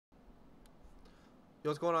Yo,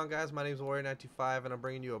 what's going on, guys? My name is Warrior925, and I'm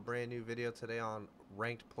bringing you a brand new video today on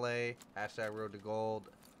Ranked Play, hashtag Road to Gold,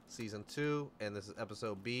 Season 2, and this is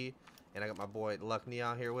Episode B, and I got my boy Luck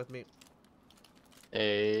Neon here with me.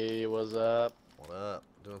 Hey, what's up? What up?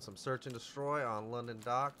 Doing some search and destroy on London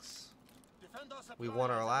Docks. We won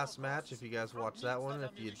our last match. If you guys watched that one,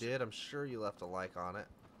 if you did, I'm sure you left a like on it.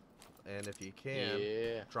 And if you can,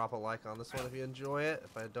 Yeah. drop a like on this one if you enjoy it.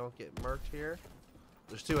 If I don't get murked here.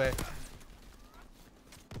 There's 2A.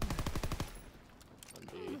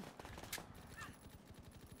 Indeed.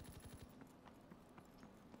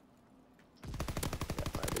 Yeah,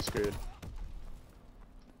 might be screwed.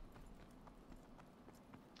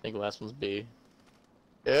 I think last one's B.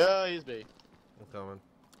 Yeah, he's B. I'm coming.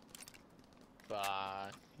 Bye.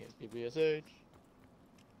 Here's PPSH.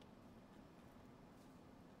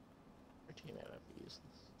 Our teammate might be useless.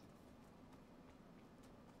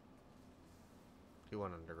 He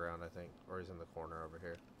went underground, I think. Or he's in the corner over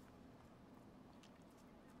here.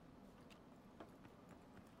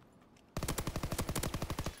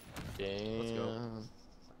 Damn. Let's go.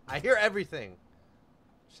 I hear everything.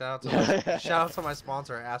 Shout out to my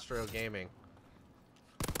sponsor, Astro Gaming.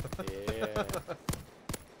 Yeah.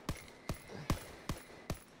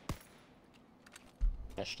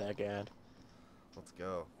 Hashtag ad. Let's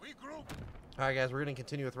go. Alright, guys, we're going to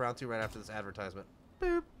continue with round 2 right after this advertisement.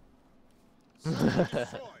 Boop.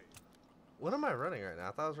 What am I running right now?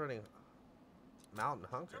 I thought I was running Mountain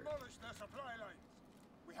Hunter.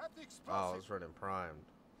 Oh, I was running Primed.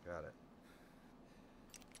 Got it.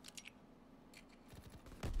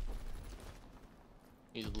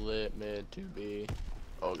 He's lit mid 2B.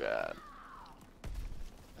 Oh god.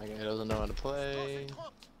 That guy doesn't know how to play.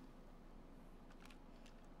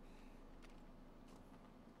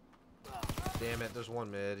 Damn it, there's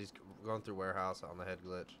one mid. He's going through warehouse on the head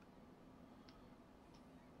glitch.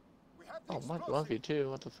 Oh, my 1v2,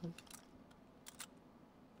 what the fuck?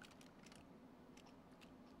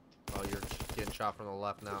 Oh, you're getting shot from the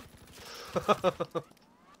left now.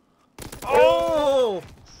 Oh!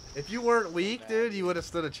 If you weren't weak, dude, you would have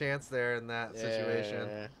stood a chance there in that situation.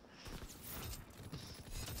 Yeah.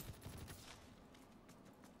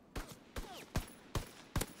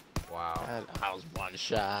 Wow. I was one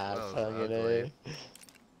shot. That was Fucking ugly. A.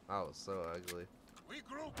 That was so ugly.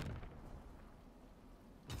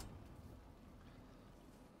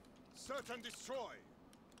 Search and destroy.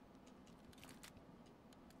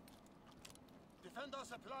 Defend our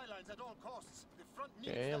supply lines at all costs. The front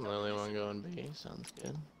needs Okay, I'm that the only one ammunition. going B. Sounds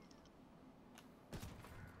good.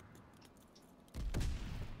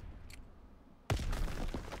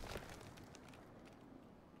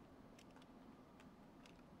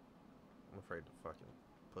 I'm afraid to fucking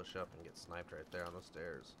push up and get sniped right there on the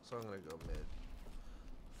stairs. So I'm gonna go mid.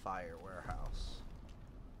 Fire warehouse.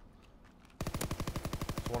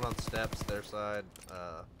 There's one on steps, their side.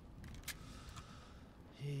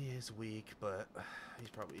 He is weak, but he's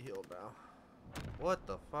probably healed now. What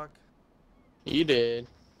the fuck? You did.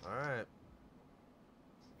 Alright.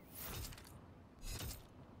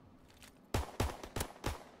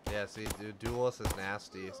 Yeah, see, dude, Duelist is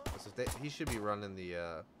nasty. He should be running the,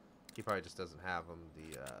 he probably just doesn't have him,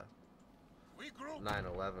 the,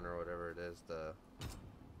 911 or whatever it is, the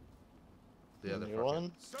other New fucking,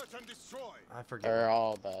 one? Search and destroy. I forget. Or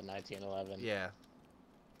all the 1911. Yeah.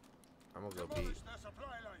 I'm gonna go beat. Demolish their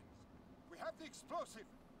supply lines. We have the explosive.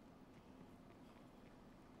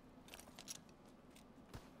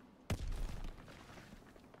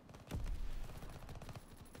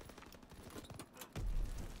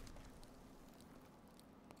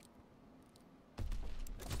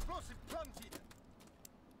 Explosive planted.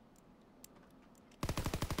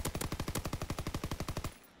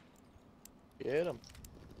 Get him.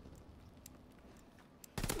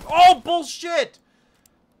 Oh, bullshit!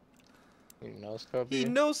 You no scope He you?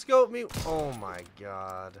 no-scoped me. Oh my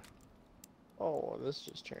god. Oh, this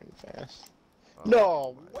just turned fast. Oh,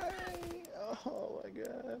 No my- way! Oh my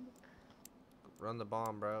god. Run the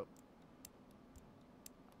bomb, bro.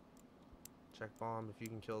 Check bomb if you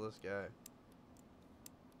can kill this guy.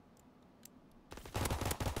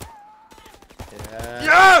 Yeah.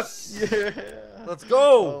 Yes! Yeah. Let's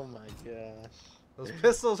go! Oh my gosh. Those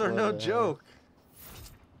pistols are no What the hell? joke.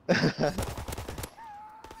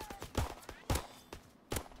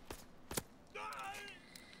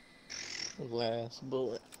 Last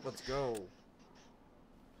bullet. Let's go.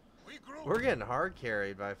 We group. We're getting hard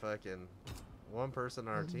carried by fucking one person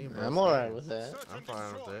on our team. I'm most alright games. with that. Search I'm and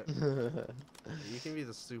fine destroy. with it. You can be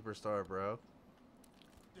the superstar, bro.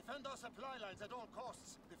 Defend our supply lines at all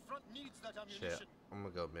costs. The front needs that Shit. ammunition. I'm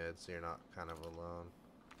gonna go mid so you're not kind of alone.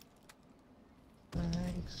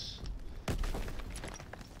 Thanks.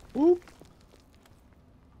 Whoop.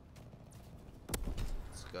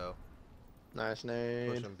 Let's go. Nice nade.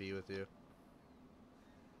 Push him B with you.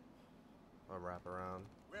 I'll wrap around.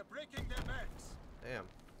 We're breaking their backs. Damn.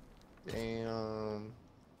 Damn.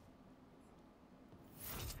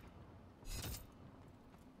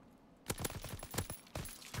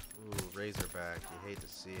 Ooh, Razorback. You hate to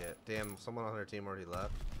see it. Damn, someone on their team already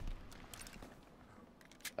left.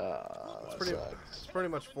 That Pretty, sucks. it's pretty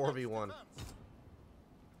much 4v1.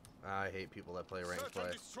 I hate people that play ranked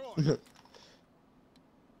play. We'll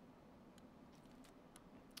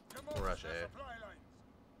Rush A.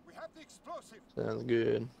 We have the explosive. Sounds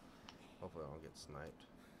good. Hopefully I don't get sniped.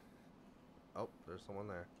 Oh, there's someone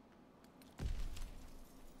there.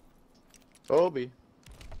 Obi.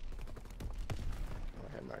 Oh,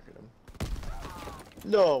 I had marked him.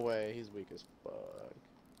 No way, he's weak as fuck.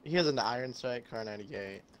 He has an iron sight, car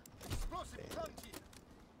 98. Explosive Damn. planted.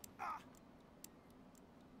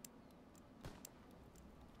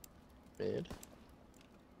 Mid.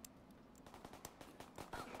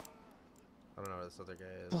 I don't know where this other guy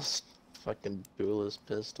is. Those fucking Bula's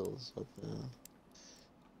pistols. What the hell?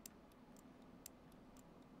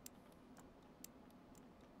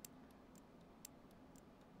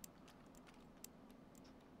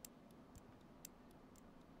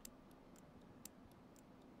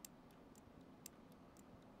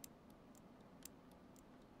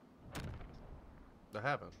 What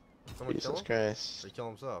happened? Someone kill Jesus him? Christ. Or he kill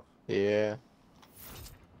himself? Yeah.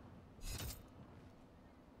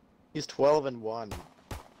 He's 12 and 1.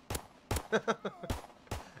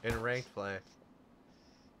 In ranked play.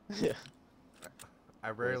 Yeah. I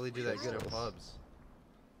rarely do that good in Jesus. pubs.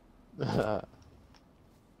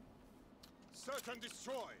 Search and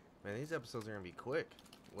destroy. Man, these episodes are gonna be quick.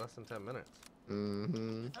 Less than 10 minutes.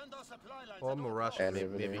 Mm-hmm. Defend our supply lines Well, at I'm gonna all rush. costs.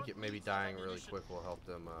 Maybe dying really quick will help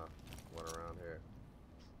them win around here.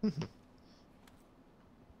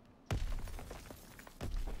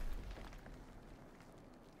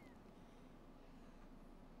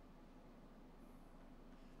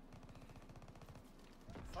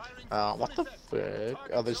 Firing What the full fuck?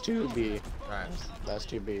 Oh, there's 2B. Alright. That's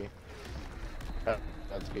 2B. Oh,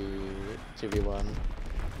 that's B. 2v1.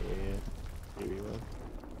 Yeah. 2v1.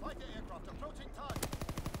 Fighter aircraft approaching target.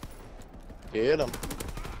 Get him.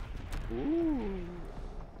 Ooh.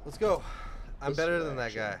 Let's go. I'm better than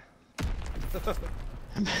that guy.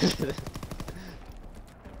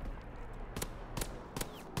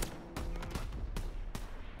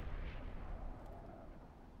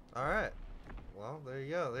 Alright. Well, there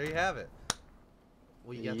you go. There you have it.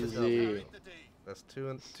 We got the Easy. W. Carried the day. That's two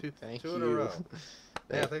in Thank a you. row.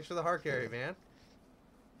 Yeah, thanks for the heart carry, man.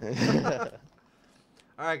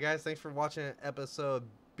 Alright, guys. Thanks for watching episode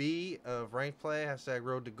B of Ranked Play. #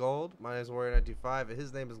 Road to Gold. My name is Warrior925. And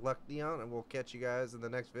his name is Luck Neon. And we'll catch you guys in the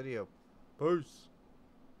next video. Peace.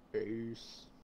 Peace.